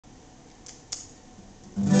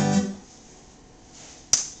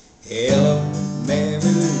Hello,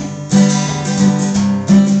 Marylou.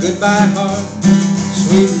 Goodbye, heart.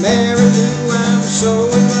 Sweet Marylou, I'm so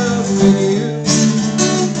in love with you.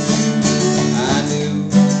 I knew,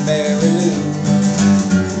 Marylou,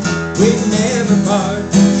 we'd never part.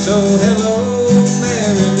 So hello,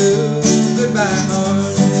 Marylou. Goodbye,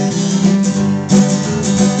 heart.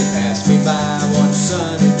 You passed me by one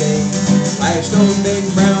sunny day, flashed those big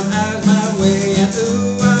brown eyes my way, and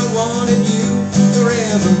ooh, I wanted you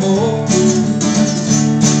forevermore.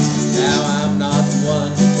 Now I'm not the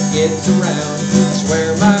one who gets around, I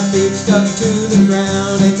swear my feet stuck to the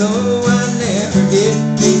ground, and though I never did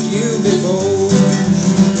meet you before,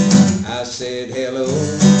 I said hello,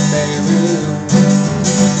 Marylou.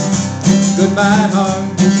 Goodbye,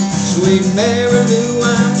 heart. Sweet Marylou,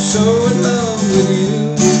 I'm so in love with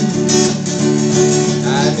you.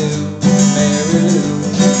 I knew, Marylou,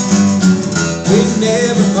 we'd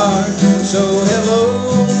never part. So hello,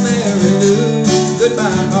 Marylou.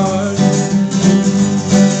 Goodbye, heart.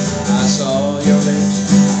 I saw your lips,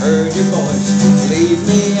 I heard your voice. Believe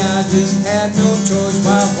me, I just had no choice.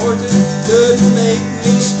 Wild horses couldn't make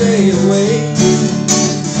me stay away.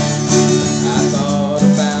 I thought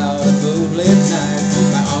about a moonlit night,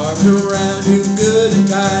 my arms around you good and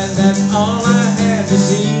tight. That's all I had to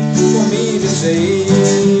see for me to say.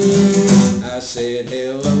 I said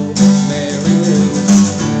hello, Marylou.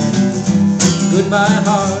 Goodbye,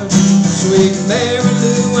 heart. Sweet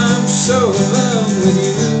Marylou, I'm so in love with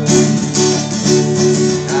you.